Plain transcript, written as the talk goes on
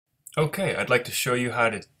Okay, I'd like to show you how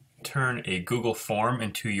to turn a Google form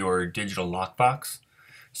into your digital lockbox.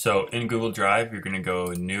 So in Google Drive, you're going to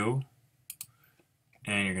go New,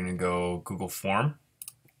 and you're going to go Google Form.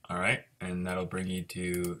 All right, and that'll bring you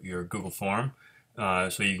to your Google Form.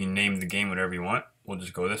 So you can name the game whatever you want. We'll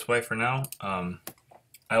just go this way for now.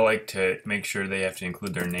 I like to make sure they have to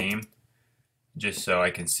include their name, just so I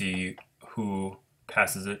can see who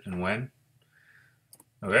passes it and when.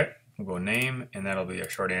 Okay, we'll go name, and that'll be a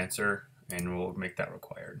short answer, and we'll make that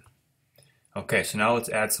required. Okay, so now let's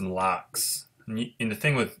add some locks. In the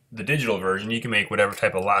thing with the digital version, you can make whatever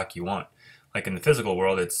type of lock you want. Like in the physical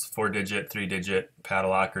world, it's 4-digit, 3-digit,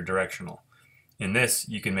 padlock, or directional. In this,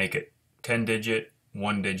 you can make it 10-digit,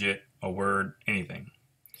 1-digit, a word, anything.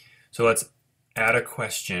 So let's add a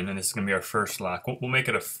question, and this is going to be our first lock. We'll make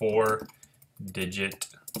it a 4-digit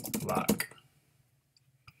lock.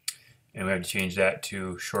 And we have to change that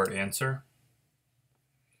to short answer.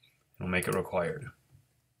 We'll make it required.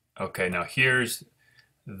 Okay, now here's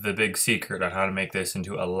the big secret on how to make this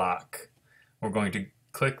into a lock. We're going to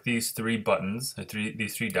click these three buttons,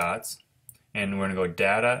 these three dots, and we're going to go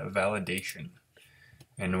Data Validation.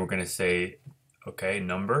 And we're going to say, okay,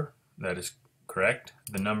 number, that is correct.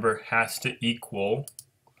 The number has to equal,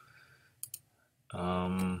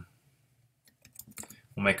 we'll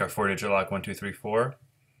make our 4-digit lock 1, 2, 3, 4.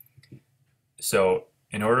 So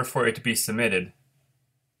in order for it to be submitted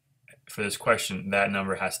for this question, that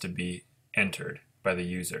number has to be entered by the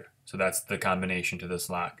user. So that's the combination to this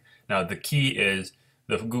lock. Now the key is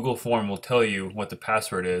the Google form will tell you what the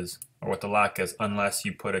password is or what the lock is unless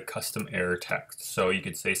you put a custom error text. So you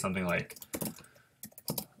could say something like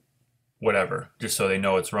whatever, just so they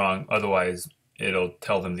know it's wrong. Otherwise, it'll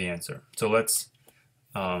tell them the answer. So let's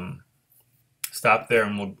stop there,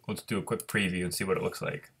 and let's do a quick preview and see what it looks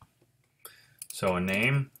like. So a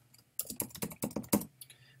name.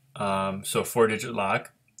 So 4-digit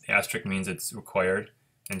lock. The asterisk means it's required,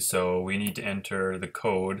 and so we need to enter the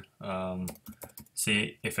code.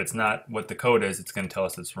 See, if it's not what the code is, it's going to tell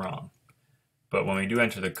us it's wrong. But when we do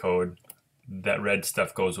enter the code, that red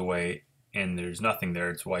stuff goes away, and there's nothing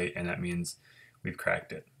there. It's white, and that means we've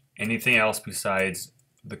cracked it. Anything else besides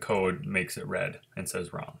the code makes it red and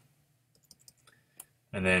says wrong.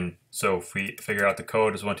 And then, so if we figure out the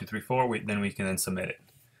code is 1, 2, 3, 4, then we can then submit it.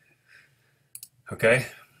 Okay,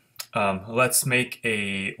 let's make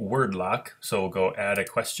a word lock. So we'll go add a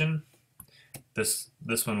question. This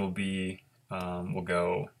one will be, we'll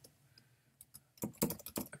go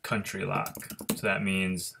country lock. So that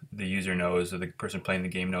means the user knows, or the person playing the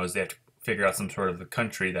game knows, they have to figure out some sort of the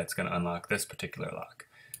country that's going to unlock this particular lock.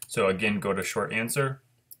 So again, go to short answer.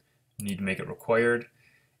 You need to make it required.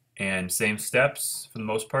 And same steps for the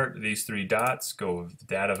most part. These three dots go with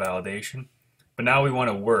data validation. But now we want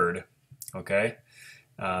a word, okay?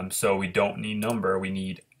 So we don't need number, we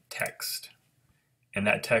need text. And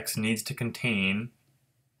that text needs to contain,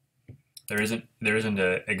 there isn't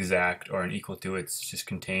an exact or an equal to, it's just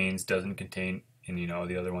contains, doesn't contain, and you know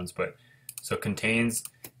the other ones, but so contains,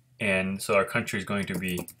 and so our country is going to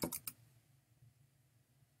be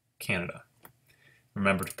Canada.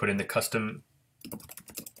 Remember to put in the custom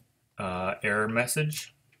error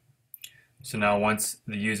message. So now once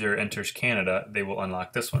the user enters Canada, they will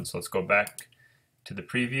unlock this one. So let's go back to the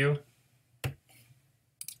preview.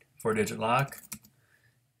 4-digit lock.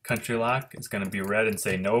 Country lock is going to be red and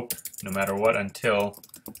say nope, no matter what, until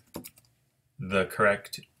the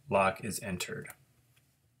correct lock is entered.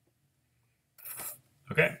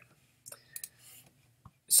 Okay.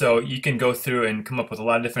 So you can go through and come up with a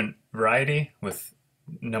lot of different variety with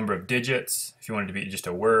number of digits. If you wanted to be just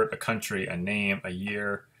a word, a country, a name, a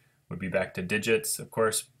year, would be back to digits, of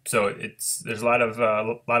course. So there's a lot of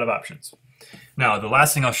options. Now, the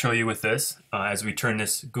last thing I'll show you with this, as we turn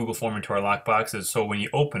this Google form into our lockbox, is so when you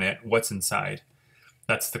open it, what's inside?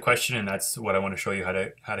 That's the question, and that's what I want to show you how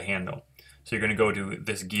to handle. So you're going to go to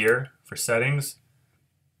this gear for settings,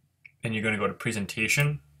 and you're going to go to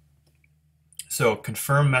presentation. So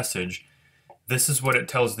confirm message. This is what it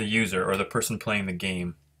tells the user or the person playing the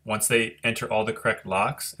game. Once they enter all the correct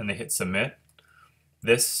locks and they hit submit,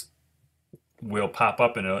 this will pop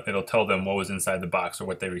up and it'll tell them what was inside the box or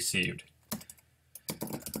what they received.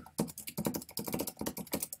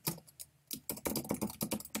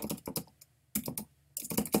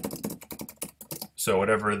 So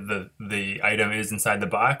whatever the item is inside the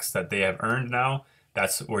box that they have earned now,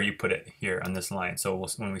 that's where you put it here on this line. So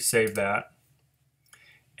when we save that,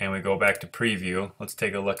 and we go back to preview, let's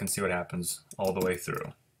take a look and see what happens all the way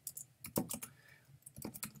through.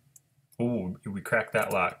 Ooh, we cracked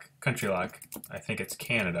that lock, country lock. I think it's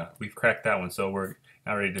Canada. We've cracked that one, so we're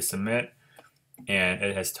now ready to submit. and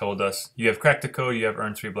it has told us, you have cracked the code, you have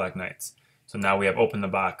earned 3 Black Knights. So now we have opened the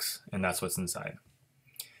box, and that's what's inside.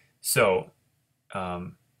 So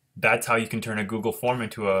that's how you can turn a Google form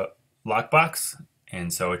into a lockbox.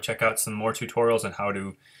 And so check out some more tutorials on how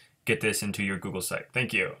to get this into your Google site.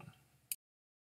 Thank you.